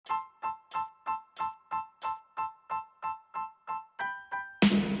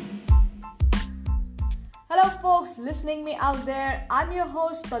folks listening me out there. I'm your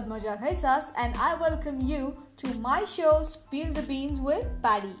host Padmaja Ghaisas and I welcome you to my show Spill the Beans with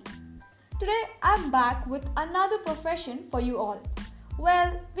Paddy. Today I'm back with another profession for you all.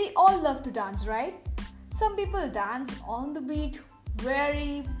 Well, we all love to dance, right? Some people dance on the beat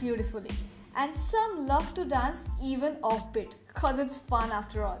very beautifully and some love to dance even offbeat because it's fun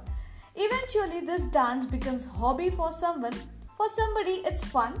after all. Eventually this dance becomes hobby for someone. For somebody it's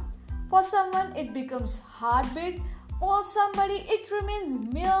fun. For someone, it becomes heartbeat. For somebody, it remains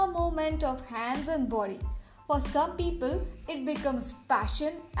mere movement of hands and body. For some people, it becomes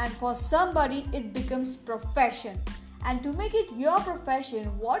passion, and for somebody, it becomes profession. And to make it your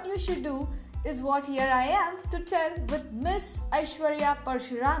profession, what you should do is what here I am to tell with Miss Aishwarya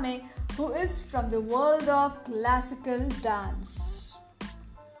Parshurame, who is from the world of classical dance.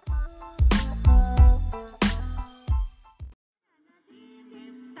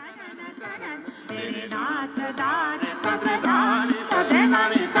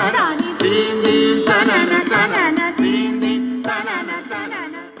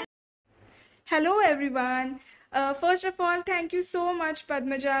 Hello everyone. First of all, thank you so much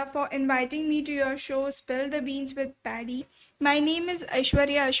Padmaja for inviting me to your show Spill the Beans with Paddy. My name is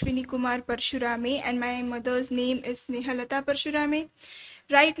Aishwarya Ashwini Kumar Parshurame and my mother's name is Snehalata Parshurame.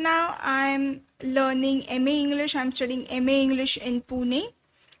 Right now I'm learning MA English. I'm studying MA English in Pune.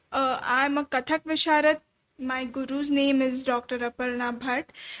 I'm a Kathak Visharad. My guru's name is Dr. Aparna Bhatt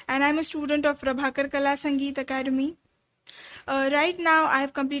and I'm a student of Prabhakar Kala Sangeet Academy. Right now I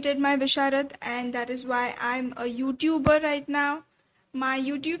have completed my Visharad and that is why I'm a YouTuber right now. My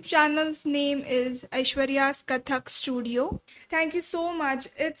YouTube channel's name is Aishwarya's Kathak Studio. Thank you so much.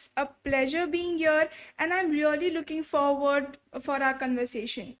 It's a pleasure being here and I'm really looking forward for our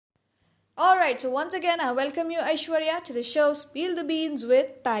conversation. Alright, so once again I welcome you Aishwarya to the show Spill the Beans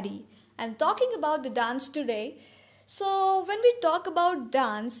with Paddy. And talking about the dance today, so when we talk about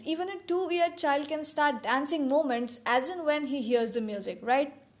dance, even a 2-year child can start dancing moments as and when he hears the music,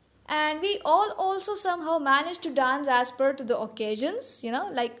 right? And we all also somehow manage to dance as per to the occasions,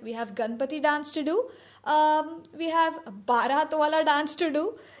 like we have Ganpati dance to do, we have Bharat Wala dance to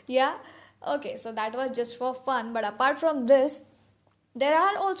do, yeah. Okay, so that was just for fun, but apart from this, there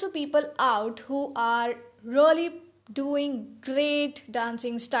are also people out who are really doing great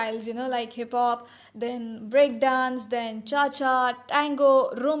dancing styles, like hip hop, then break dance, then cha-cha, tango,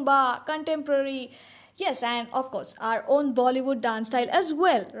 rumba, contemporary. Yes, and of course, our own Bollywood dance style as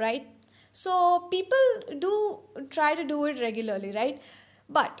well, right? So people do try to do it regularly, right?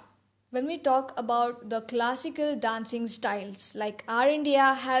 But when we talk about the classical dancing styles, like our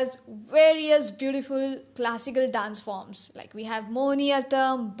India has various beautiful classical dance forms. Like we have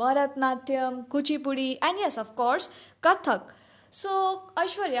Mohiniyattam, Bharatnatyam, Kuchipudi, and yes, of course, Kathak. So,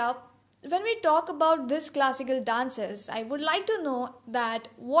 Aishwarya, when we talk about these classical dances, I would like to know that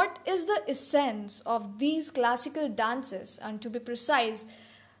what is the essence of these classical dances, and to be precise,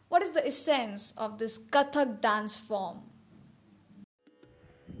 what is the essence of this Kathak dance form?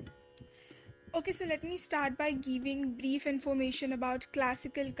 Okay, so let me start by giving brief information about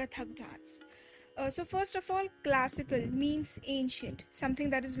classical Kathak dance. So first of all, classical means ancient, something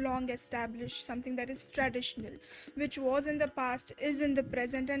that is long established, something that is traditional, which was in the past, is in the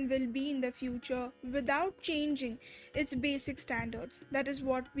present and will be in the future without changing its basic standards. That is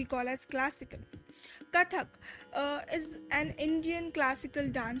what we call as classical. Kathak is an Indian classical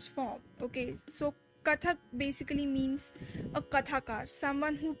dance form. Okay, so Kathak basically means a Kathakar,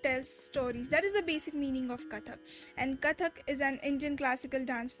 someone who tells stories. That is the basic meaning of Kathak. And Kathak is an Indian classical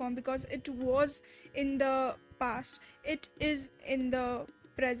dance form because it was in the past, it is in the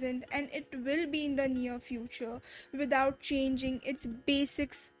present, and it will be in the near future without changing its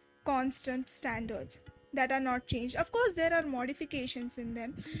basics, constant standards that are not changed. Of course, there are modifications in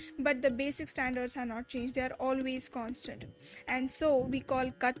them, but the basic standards are not changed. They are always constant. And so we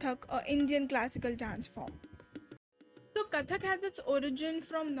call Kathak a Indian classical dance form. So Kathak has its origin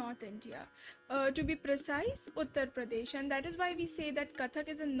from North India. To be precise, Uttar Pradesh. And that is why we say that Kathak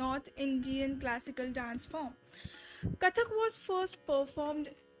is a North Indian classical dance form. Kathak was first performed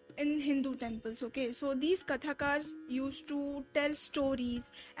in Hindu temples. Okay, so these Kathakars used to tell stories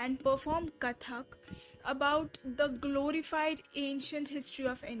and perform Kathak about the glorified ancient history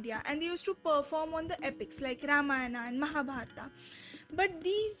of India, and they used to perform on the epics like Ramayana and Mahabharata. But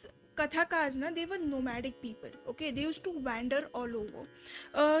these Kathakars, they were nomadic people. Okay, they used to wander all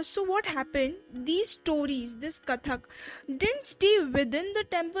over. So what happened? These stories, this Kathak, didn't stay within the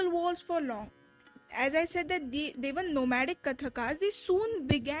temple walls for long. As I said that they were nomadic Kathakars, they soon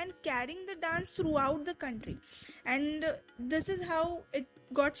began carrying the dance throughout the country, and this is how it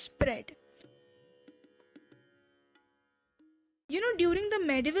got spread. During the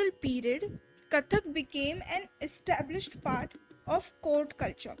medieval period, Kathak became an established part of court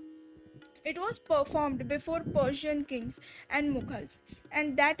culture. It was performed before Persian kings and Mughals,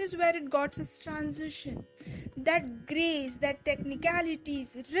 and that is where it got its transition. That grace, that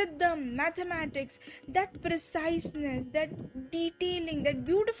technicalities, rhythm, mathematics, that preciseness, that detailing, that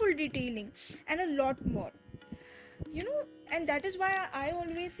beautiful detailing, and a lot more. And that is why I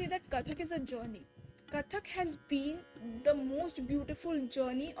always say that Kathak is a journey. Kathak has been the most beautiful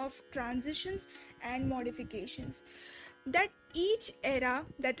journey of transitions and modifications. That each era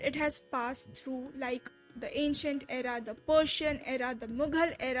that it has passed through, like the ancient era, the Persian era, the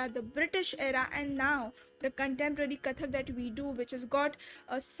Mughal era, the British era, and now the contemporary Kathak that we do, which has got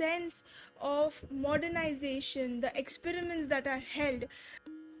a sense of modernization, the experiments that are held.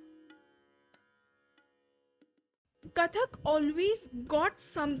 Kathak always got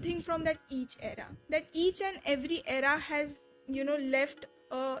something from that each era. That each and every era has, left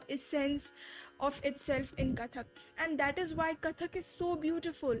a essence of itself in Kathak. And that is why Kathak is so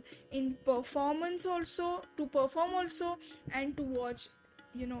beautiful in performance also, to perform also, and to watch,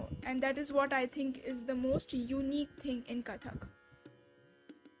 and that is what I think is the most unique thing in Kathak.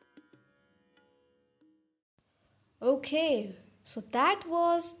 Okay, so that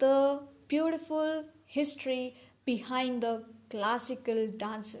was the beautiful history behind the classical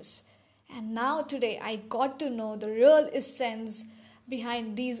dances. And now today I got to know the real essence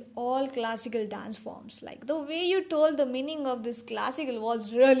behind these all classical dance forms. Like the way you told the meaning of this classical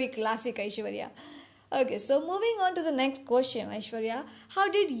was really classic, Aishwarya. Okay, so moving on to the next question, Aishwarya. How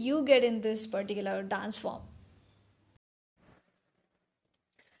did you get in this particular dance form?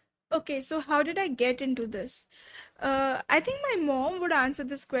 Okay, so how did I get into this? I think my mom would answer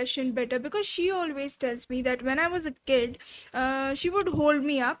this question better because she always tells me that when I was a kid, she would hold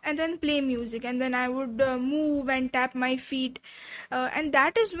me up and then play music, and then I would move and tap my feet. And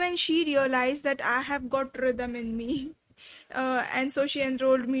that is when she realized that I have got rhythm in me. And so she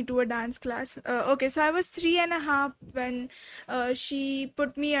enrolled me to a dance class. Okay, so I was 3.5 when she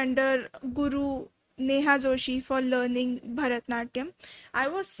put me under Guru Neha Joshi for learning Bharatnatyam. I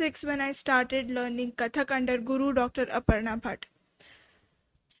was 6 when I started learning Kathak under Guru Dr. Aparna Bhatt.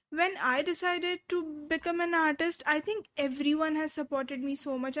 When I decided to become an artist, I think everyone has supported me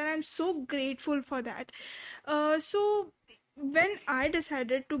so much, and I'm so grateful for that. So when I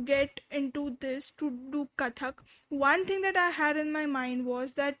decided to get into this to do Kathak, one thing that I had in my mind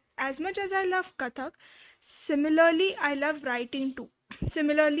was that as much as I love Kathak, similarly I love writing too.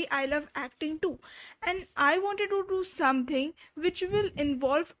 Similarly, I love acting too. And I wanted to do something which will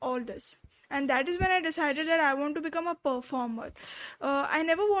involve all this. And that is when I decided that I want to become a performer. I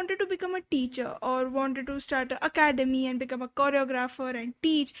never wanted to become a teacher or wanted to start an academy and become a choreographer and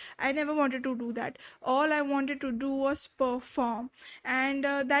teach. I never wanted to do that. All I wanted to do was perform. And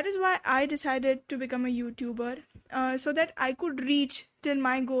that is why I decided to become a YouTuber, so that I could reach till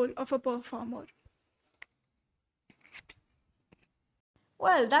my goal of a performer.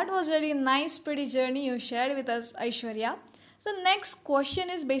 Well, that was really a nice, pretty journey you shared with us, Aishwarya. The next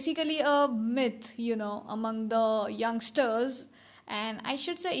question is basically a myth, among the youngsters, and I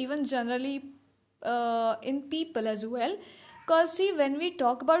should say even generally in people as well. Because see, when we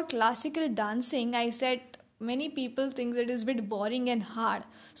talk about classical dancing, I said many people think it is a bit boring and hard.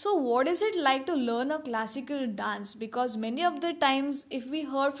 So what is it like to learn a classical dance? Because many of the times if we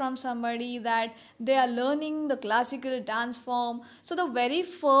heard from somebody that they are learning the classical dance form, so the very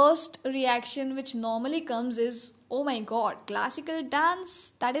first reaction which normally comes is, oh my god, classical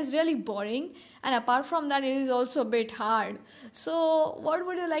dance, that is really boring, and apart from that it is also a bit hard. So what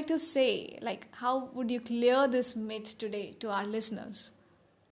would you like to say, like how would you clear this myth today to our listeners?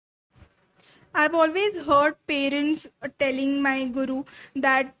 I've always heard parents telling my guru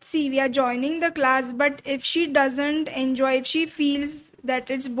that, see, we are joining the class, but if she doesn't enjoy, if she feels that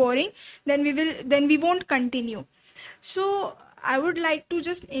it's boring, then we won't continue. So I would like to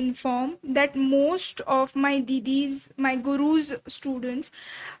just inform that most of my didis, my guru's students,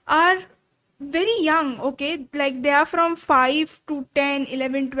 are very young, okay, like they are from 5 to 10,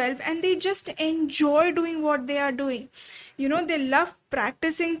 11, 12, and they just enjoy doing what they are doing. They love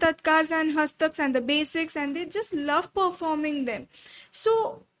practicing tatkars and hastaks and the basics, and they just love performing them.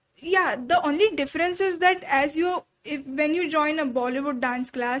 So yeah, the only difference is that if when you join a Bollywood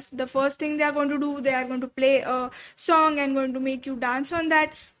dance class, the first thing they are going to do, they are going to play a song and going to make you dance on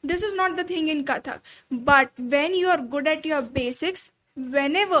that. This is not the thing in Kathak. But when you are good at your basics,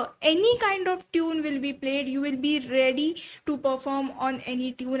 whenever any kind of tune will be played, you will be ready to perform on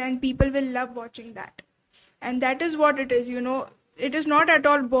any tune, and people will love watching that. And that is what it is. It is not at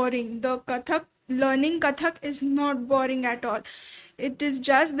all boring. The Kathak learning Kathak is not boring at all. It is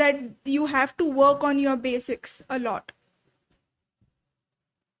just that you have to work on your basics a lot.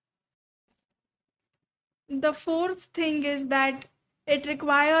 The fourth thing is that it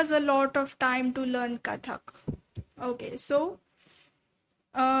requires a lot of time to learn Kathak. Okay, so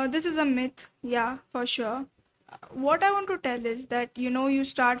this is a myth, yeah, for sure. What I want to tell is that you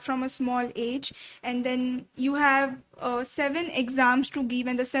start from a small age, and then you have seven exams to give,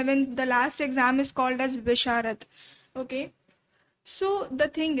 and the last exam is called as Visharad. Okay, so the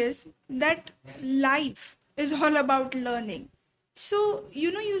thing is that life is all about learning. So,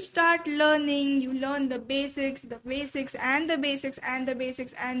 you start learning, you learn the basics, and the basics, and the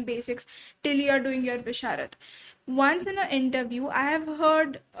basics, and basics till you are doing your Visharat. Once in an interview, I have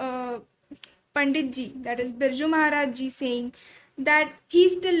heard Pandit ji, that is Birju Maharaj ji, saying that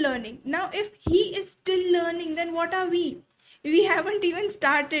he's still learning. Now, if he is still learning, then what are we? We haven't even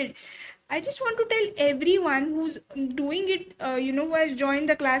started. I just want to tell everyone who's doing it, who has joined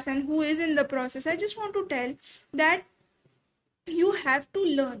the class and who is in the process, I just want to tell that you have to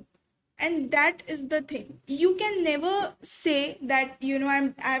learn. And that is the thing. You can never say that,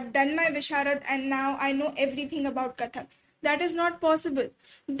 I've done my Visharad and now I know everything about Kathak. That is not possible.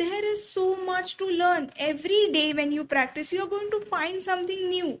 There is so much to learn. Every day when you practice, you're going to find something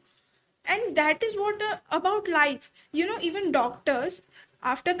new. And that is what about life. Even doctors,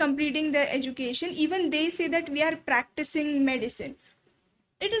 after completing their education, even they say that we are practicing medicine.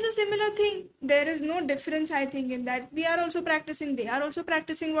 It is a similar thing. There is no difference, I think, in that. We are also practicing, they are also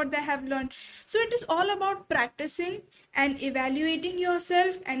practicing what they have learned. So it is all about practicing and evaluating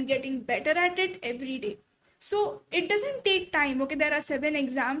yourself and getting better at it every day. So it doesn't take time. Okay, there are 7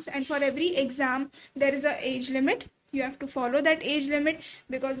 exams, and for every exam there is a age limit. You have to follow that age limit,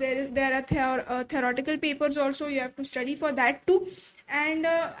 because there are theoretical papers also. You have to study for that too. And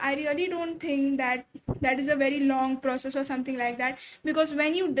I really don't think that that is a very long process or something like that, because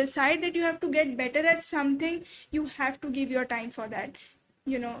when you decide that you have to get better at something, you have to give your time for that.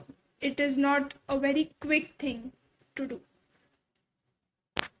 It is not a very quick thing to do.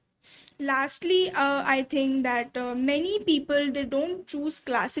 Lastly, I think that many people, they don't choose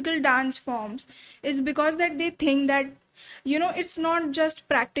classical dance forms is because that they think that it's not just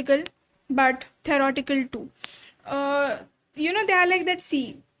practical but theoretical too. They are like that.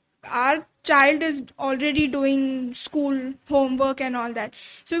 See, our child is already doing school homework and all that,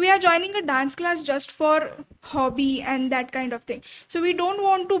 so we are joining a dance class just for hobby and that kind of thing. So we don't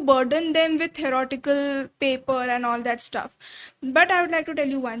want to burden them with theoretical paper and all that stuff. But I would like to tell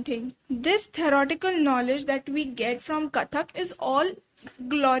you one thing. This theoretical knowledge that we get from Kathak is all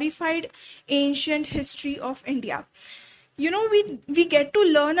glorified ancient history of India. We get to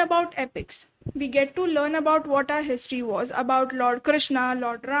learn about epics. We get to learn about what our history was, about Lord Krishna,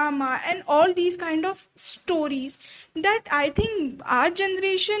 Lord Rama, and all these kind of stories that I think our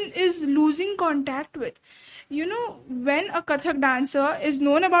generation is losing contact with. When a Kathak dancer is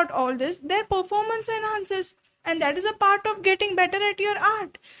known about all this, their performance enhances. And that is a part of getting better at your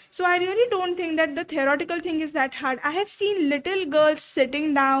art. So I really don't think that the theoretical thing is that hard. I have seen little girls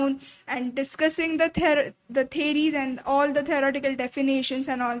sitting down and discussing the theories and all the theoretical definitions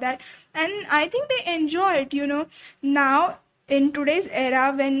and all that. And I think they enjoy it. Now, in today's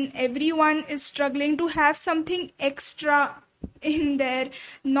era, when everyone is struggling to have something extra in their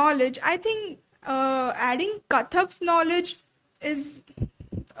knowledge, I think adding Kathak's knowledge is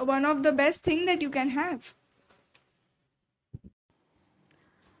one of the best thing that you can have.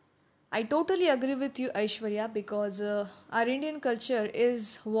 I totally agree with you, Aishwarya, because our Indian culture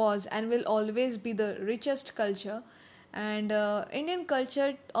was, and will always be the richest culture. And Indian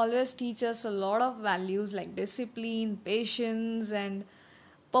culture always teaches a lot of values like discipline, patience, and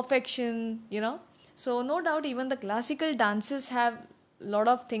perfection. So, no doubt, even the classical dances have a lot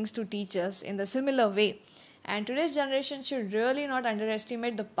of things to teach us in the similar way. And today's generation should really not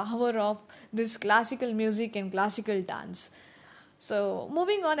underestimate the power of this classical music and classical dance. So,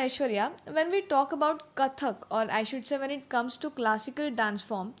 moving on, Aishwarya, when we talk about Kathak, or I should say, when it comes to classical dance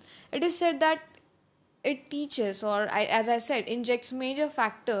form, it is said that it teaches, or as I said, injects major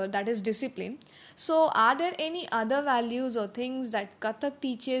factor, that is discipline. So, are there any other values or things that Kathak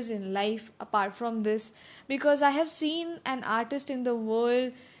teaches in life apart from this? Because I have seen an artist in the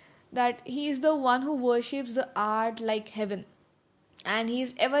world that he is the one who worships the art like heaven, and he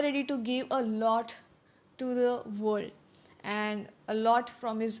is ever ready to give a lot to the world and a lot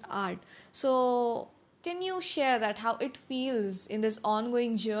from his art. So, can you share that how it feels in this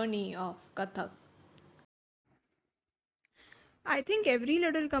ongoing journey of Kathak? I think every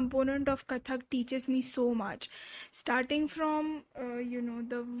little component of Kathak teaches me so much. Starting from,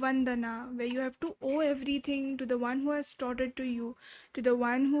 the Vandana, where you have to owe everything to the one who has taught it to you, to the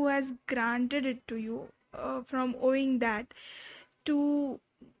one who has granted it to you, from owing that to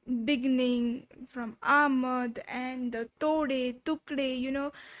beginning from Ahmad and the Tode,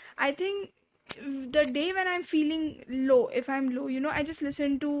 Tukde, I think the day when I'm feeling low, if I'm low, I just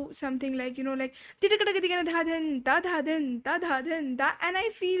listen to something like, like and I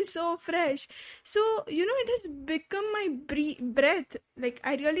feel so fresh. So, it has become my breath. Like,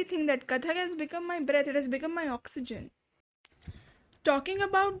 I really think that Kathak has become my breath, it has become my oxygen. Talking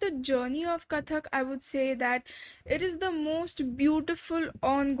about the journey of Kathak, I would say that it is the most beautiful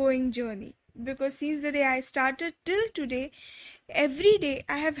ongoing journey, because since the day I started till today, every day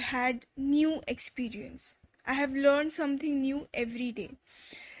I have had new experience. I have learned something new every day.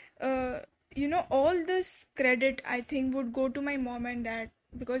 All this credit I think would go to my mom and dad,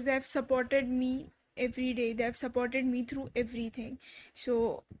 because they have supported me every day. They have supported me through everything.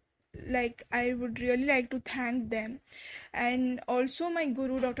 So, like, I would really like to thank them. And also my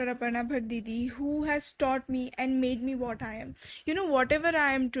guru, Dr. Aparna Bhatt Didi, who has taught me and made me what I am. Whatever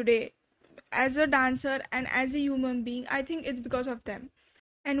I am today, as a dancer and as a human being, I think it's because of them.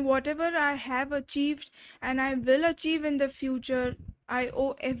 And whatever I have achieved and I will achieve in the future, I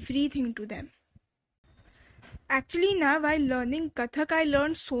owe everything to them. Actually, now while learning Kathak, I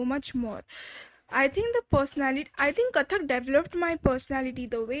learned so much more. I think Kathak developed my personality,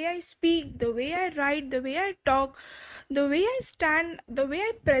 the way I speak, the way I write, the way I talk, the way I stand, the way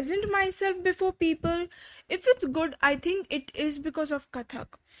I present myself before people. If it's good, I think it is because of Kathak.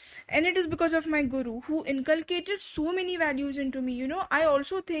 And it is because of my guru, who inculcated so many values into me. I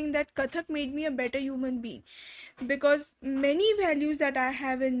also think that Kathak made me a better human being, because many values that I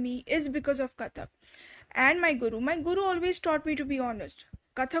have in me is because of Kathak. And my guru always taught me to be honest.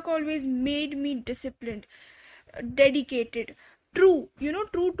 Kathak always made me disciplined, dedicated, true,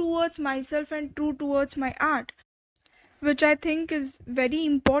 true towards myself and true towards my art, which I think is very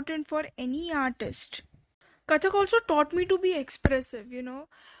important for any artist. Kathak also taught me to be expressive,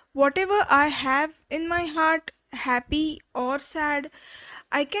 whatever I have in my heart, happy or sad,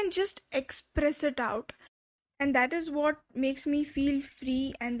 I can just express it out. And that is what makes me feel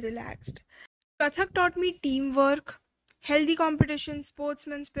free and relaxed. Kathak taught me teamwork, healthy competition,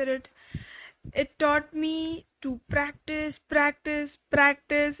 sportsman spirit. It taught me to practice, practice,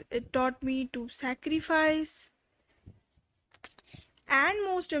 practice. It taught me to sacrifice. And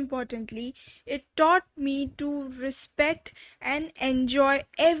most importantly, it taught me to respect and enjoy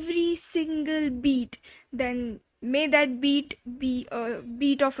every single beat. Then may that beat be a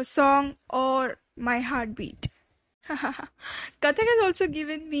beat of a song or my heartbeat. Kathak has also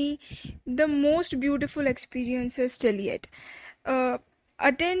given me the most beautiful experiences till yet.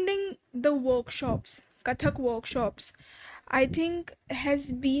 Attending the workshops, Kathak workshops, I think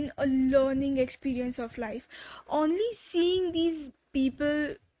has been a learning experience of life. Only seeing these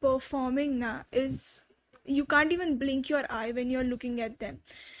people performing now is, you can't even blink your eye when you're looking at them.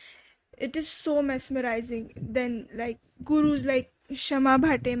 It is so mesmerizing. Then, like, gurus like Shama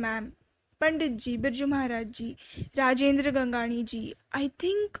Bhate ma'am, Pandit ji, Birju Maharaj ji, Rajendra Gangani ji, I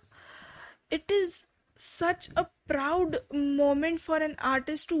think it is such a proud moment for an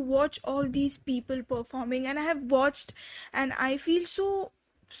artist to watch all these people performing. And I have watched, and I feel so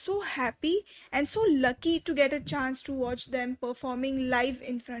happy and so lucky to get a chance to watch them performing live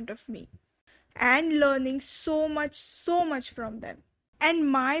in front of me and learning so much from them.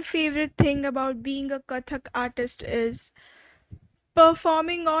 And my favorite thing about being a Kathak artist is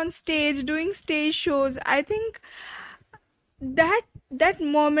performing on stage, doing stage shows. I think that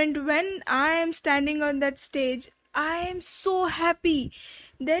moment when I am standing on that stage, I am so happy.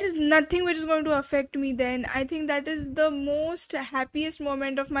 There is nothing which is going to affect me then. I think that is the most happiest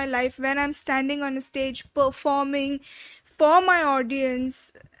moment of my life, when I'm standing on a stage performing for my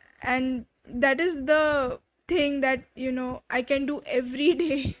audience. And that is the thing that, I can do every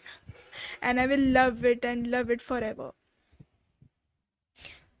day. And I will love it and love it forever.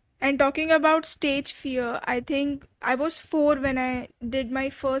 And talking about stage fear, I think I was 4 when I did my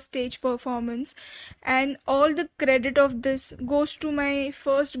first stage performance, and all the credit of this goes to my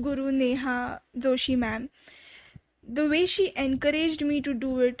first guru, Neha Joshi ma'am. The way she encouraged me to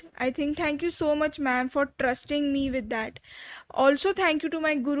do it, I think thank you so much, ma'am, for trusting me with that. Also, thank you to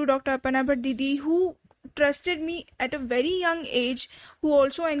my guru, Dr. Aparna Bhatt Didi, who trusted me at a very young age, who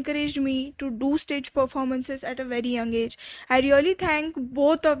also encouraged me to do stage performances at a very young age. I really thank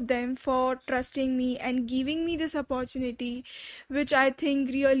both of them for trusting me and giving me this opportunity, which I think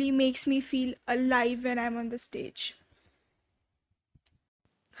really makes me feel alive when I'm on the stage.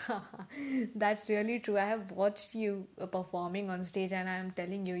 That's really true. I have watched you performing on stage, and I am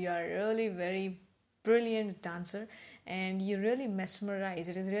telling you, you are really very brilliant dancer, and you really mesmerize.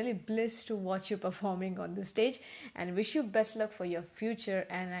 It is really bliss to watch you performing on the stage, and wish you best luck for your future.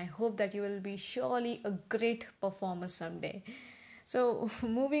 And I hope that you will be surely a great performer someday. So,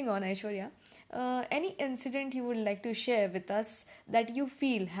 moving on, Aishwarya, any incident you would like to share with us that you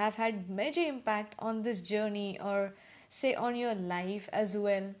feel have had major impact on this journey, or say on your life as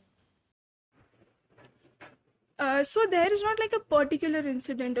well? So there is not like a particular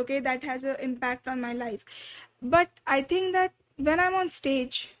incident, okay, that has an impact on my life. But I think that when I'm on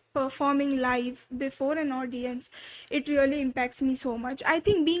stage performing live before an audience, it really impacts me so much. I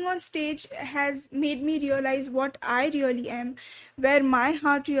think being on stage has made me realize what I really am, where my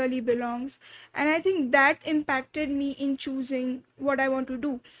heart really belongs. And I think that impacted me in choosing what I want to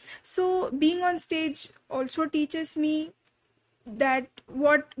do. So being on stage also teaches me that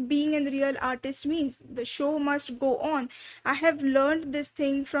what being a real artist means. The show must go on. I have learned this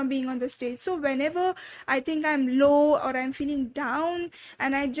thing from being on the stage. So whenever I think I'm low or I'm feeling down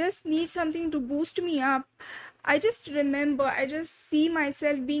and I just need something to boost me up, I just remember, I just see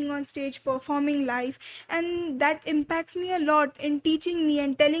myself being on stage performing live, and that impacts me a lot in teaching me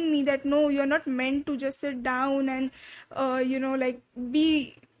and telling me that no, you're not meant to just sit down and like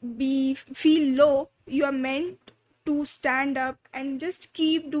be feel low. You are meant to stand up and just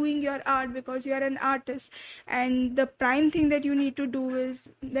keep doing your art because you are an artist. And the prime thing that you need to do is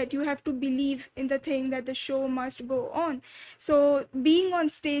that you have to believe in the thing that the show must go on. So being on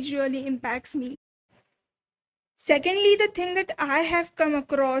stage really impacts me. Secondly, the thing that I have come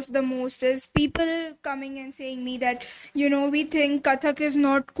across the most is people coming and saying me that, we think Kathak is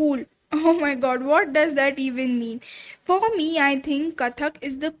not cool. Oh my god, what does that even mean? For me, I think Kathak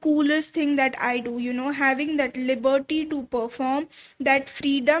is the coolest thing that I do, having that liberty to perform, that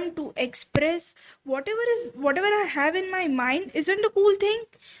freedom to express whatever I have in my mind isn't a cool thing.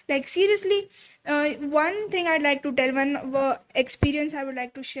 Like seriously, one thing I'd like to tell, one experience I would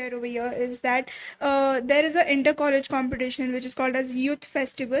like to share over here is that there is an inter-college competition which is called as Youth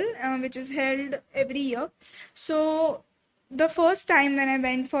Festival, which is held every year. So the first time when I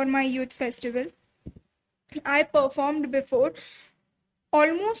went for my youth festival, I performed before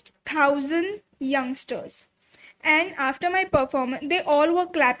almost 1,000 youngsters. And after my performance, they all were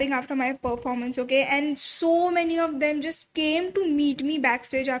clapping after my performance, okay? And so many of them just came to meet me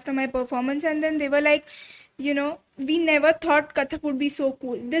backstage after my performance, and then they were like, we never thought Kathak would be so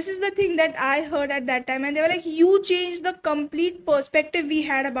cool. This is the thing that I heard at that time, and they were like, you changed the complete perspective we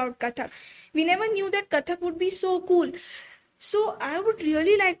had about Kathak. We never knew that Kathak would be so cool. So I would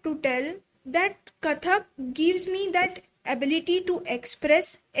really like to tell that Kathak gives me that ability to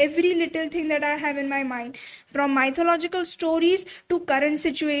express every little thing that I have in my mind. From mythological stories to current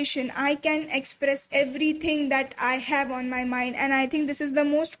situation, I can express everything that I have on my mind. And I think this is the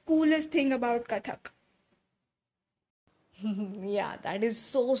most coolest thing about Kathak. Yeah, that is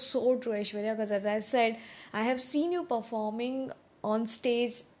so true, Aishwarya. Because as I said, I have seen you performing on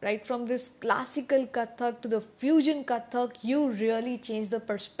stage, right from this classical Kathak to the fusion Kathak. You really changed the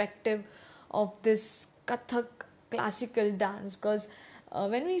perspective of this Kathak classical dance. Because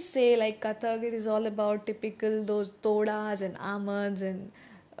when we say like Kathak, it is all about typical those todas and amans and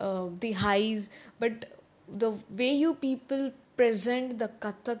the highs, but the way you people present the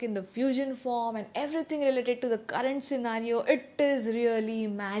Kathak in the fusion form and everything related to the current scenario, it is really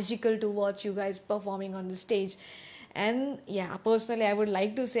magical to watch you guys performing on the stage. And yeah, personally, I would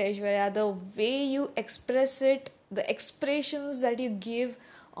like to say, Aishwarya, the way you express it, the expressions that you give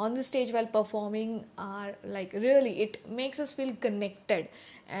on the stage while performing are like really, it makes us feel connected.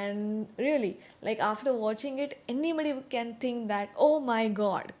 And really, like after watching it, anybody can think that, oh my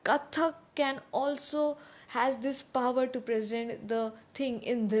god, Kathak can also has this power to present the thing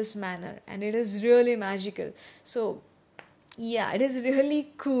in this manner, and it is really magical. So yeah, it is really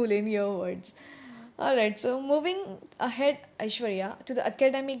cool in your words. Alright, so moving ahead, Aishwarya, to the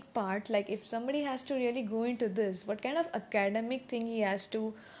academic part, like if somebody has to really go into this, what kind of academic thing he has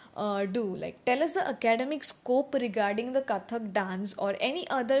to do? Like, tell us the academic scope regarding the Kathak dance or any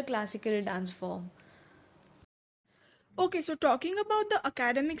other classical dance form. Okay, so talking about the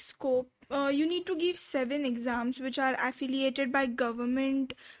academic scope, you need to give 7 exams which are affiliated by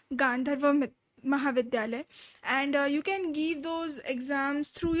government Gandharva Mahavidyalaya, and you can give those exams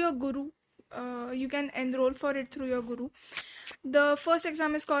through your guru. You can enroll for it through your guru. The first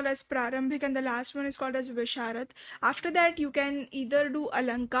exam is called as Prarambhik and the last one is called as Visharad. After that, you can either do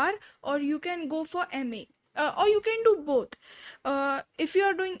Alankar or you can go for MA. Or you can do both. If you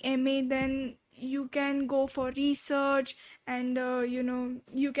are doing MA, then you can go for research, and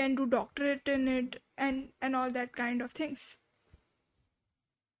you can do doctorate in it, and all that kind of things.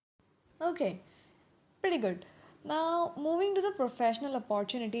 Okay, pretty good. Now, moving to the professional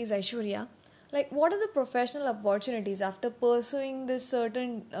opportunities, Aishwarya, like what are the professional opportunities after pursuing this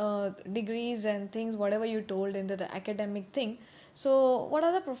certain degrees and things, whatever you told into the academic thing? So, what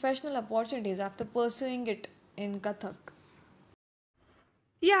are the professional opportunities after pursuing it in Kathak?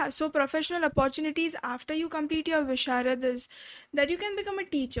 Yeah, so professional opportunities after you complete your Visharad is that you can become a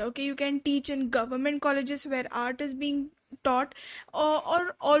teacher. Okay, you can teach in government colleges where art is being taught,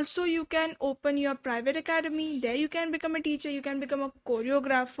 or also you can open your private academy. There you can become a teacher, you can become a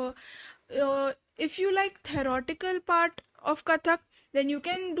choreographer. If you like theoretical part of Kathak, then you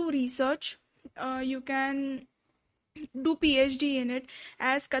can do research. You can do PhD in it,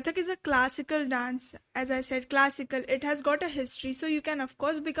 as Kathak is a classical dance. As I said, classical, it has got a history, so you can of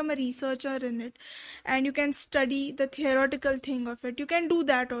course become a researcher in it, and you can study the theoretical thing of it. You can do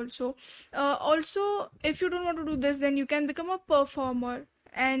that also. Also, if you don't want to do this, then you can become a performer.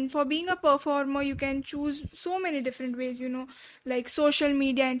 And for being a performer, you can choose so many different ways, like social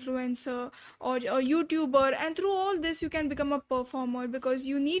media influencer, or YouTuber, and through all this you can become a performer, because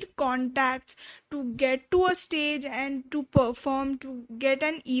you need contacts to get to a stage and to perform, to get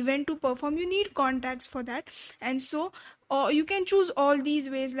an event to perform. You need contacts for that. And so, or you can choose all these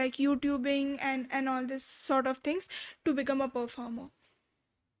ways like YouTubing and all this sort of things to become a performer.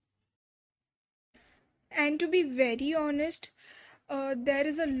 And to be very honest, there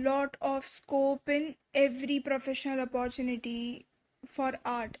is a lot of scope in every professional opportunity for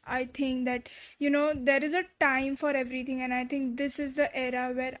art. I think that, there is a time for everything, and I think this is the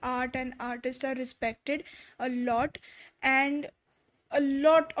era where art and artists are respected a lot, and a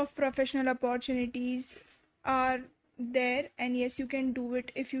lot of professional opportunities are there, and yes, you can do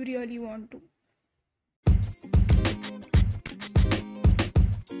it if you really want to.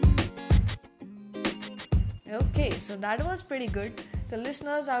 Okay, so that was pretty good. So,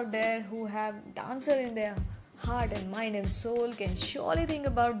 listeners out there who have dancer in their heart and mind and soul can surely think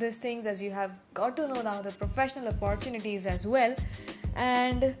about these things, as you have got to know now the professional opportunities as well.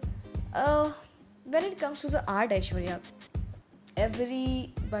 And uh, when it comes to the art, Aishwarya,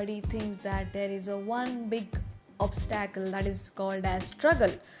 everybody thinks that there is a one big obstacle that is called as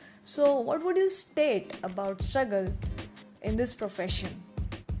struggle. So, what would you state about struggle in this profession?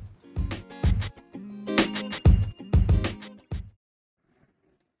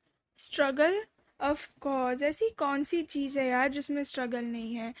 Struggle of course, ऐसी कौन सी चीज़ है यार जिसमें struggle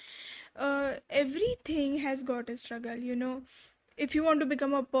नहीं है. Everything has got a struggle, if you want to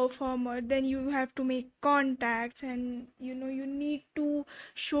become a performer, then you have to make contacts, and you need to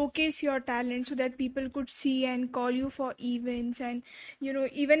showcase your talent so that people could see and call you for events. And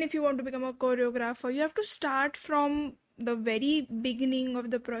even if you want to become a choreographer, you have to start from the very beginning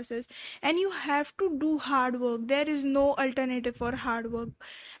of the process, and you have to do hard work. There is no alternative for hard work.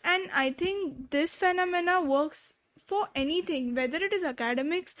 And I think this phenomena works for anything, whether it is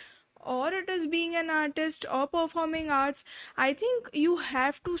academics or it is being an artist or performing arts. I think you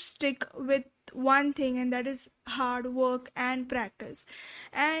have to stick with one thing, and that is hard work and practice.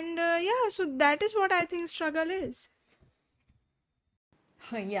 And yeah, so that is what I think struggle is.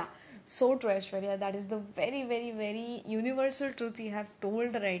 Yeah, so true, Aishwarya. That is the very, very, very universal truth you have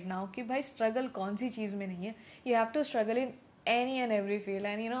told right now. कि भाई struggle कौन सी चीज़ में नहीं है. You have to struggle in any and every field,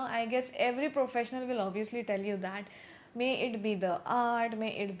 and I guess every professional will obviously tell you that. May it be the art, may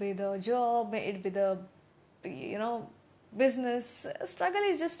it be the job, may it be the you know business. Struggle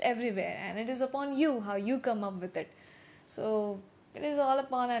is just everywhere, and it is upon you how you come up with it. So it is all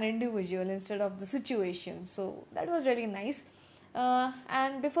upon an individual instead of the situation. So that was really nice.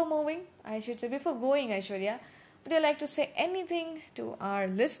 And before moving, I should say, before going, Aishwarya, would you like to say anything to our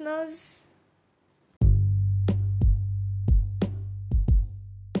listeners?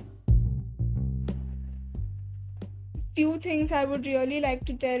 Few things I would really like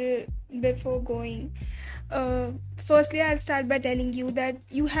to tell before going. Firstly, I'll start by telling you that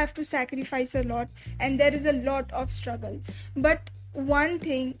you have to sacrifice a lot, and there is a lot of struggle. But one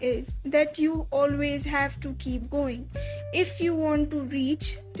thing is that you always have to keep going. If you want to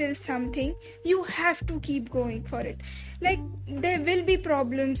reach till something, you have to keep going for it. Like, there will be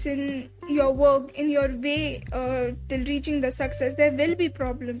problems in your work, in your way till reaching the success. There will be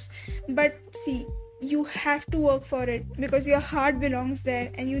problems, but see, you have to work for it, because your heart belongs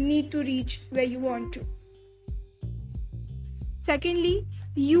there and you need to reach where you want to. Secondly,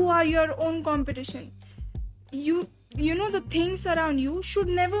 you are your own competition. You the things around you should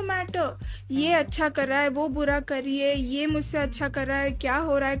never matter. ये अच्छा कर रहा है, वो बुरा कर रही है, ये मुझसे अच्छा कर रहा है, क्या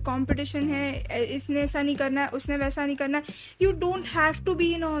हो रहा है, कंपटीशन है, इसने ऐसा नहीं करना है, उसने वैसा नहीं करना है. You don't have to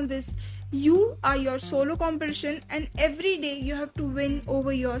be in all this. You are your solo competition, and every day you have to win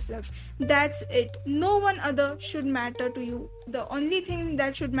over yourself. That's it. No one other should matter to you. The only thing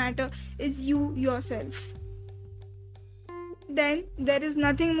that should matter is you yourself. Then there is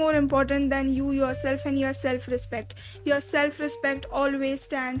nothing more important than you yourself and your self-respect. Your self-respect always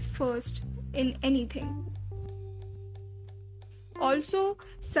stands first in anything. Also,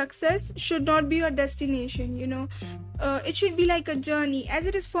 success should not be your destination, it should be like a journey, as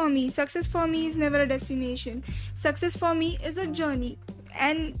it is for me. Success for me is never a destination. Success for me is a journey,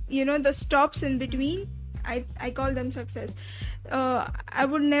 and the stops in between, I call them success. I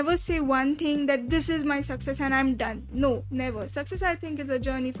would never say one thing that this is my success and I'm done. No, never. Success, I think, is a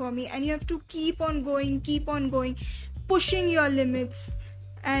journey for me, and you have to keep on going, pushing your limits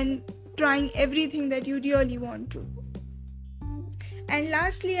and trying everything that you really want to. And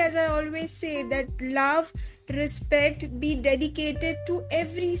lastly, as I always say, that love, respect, be dedicated to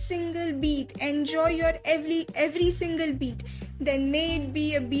every single beat. Enjoy your every single beat. Then may it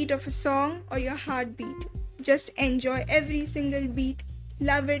be a beat of a song or your heartbeat. Just enjoy every single beat.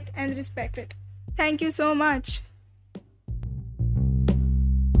 Love it and respect it. Thank you so much.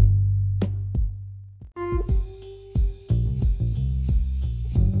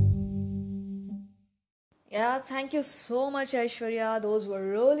 Yeah, thank you so much, Aishwarya. Those were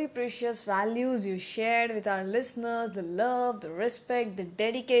really precious values you shared with our listeners, the love, the respect, the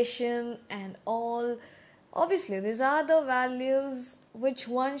dedication, and all. Obviously, these are the values which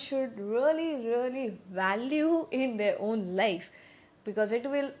one should really value in their own life, because it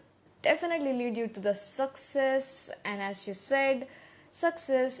will definitely lead you to the success. And as you said,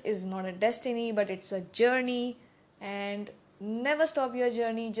 success is not a destiny, but it's a journey. And never stop your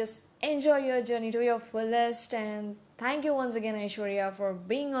journey, just enjoy your journey to your fullest. And thank you once again, Aishwarya, for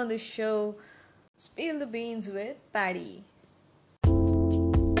being on the show Spill the Beans with Paddy.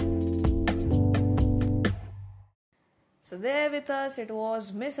 So there with us it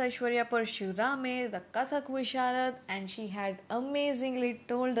was Miss Aishwarya Parshurame, the Kathak Visharad, and she had amazingly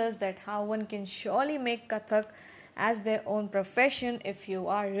told us that how one can surely make Kathak as their own profession if you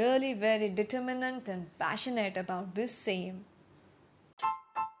are really very determined and passionate about this same.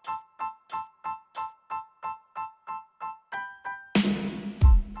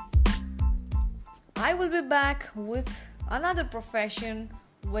 I will be back with another profession,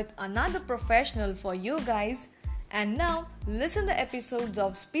 with another professional for you guys. And now, listen the episodes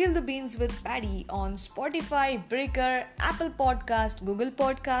of Spill the Beans with Paddy on Spotify, Breaker, Apple Podcast, Google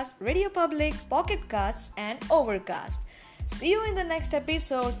Podcast, Radio Public, Pocket Casts, and Overcast. See you in the next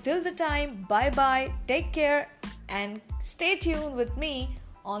episode. Till the time, bye-bye, take care, and stay tuned with me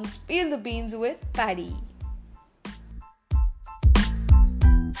on Spill the Beans with Paddy.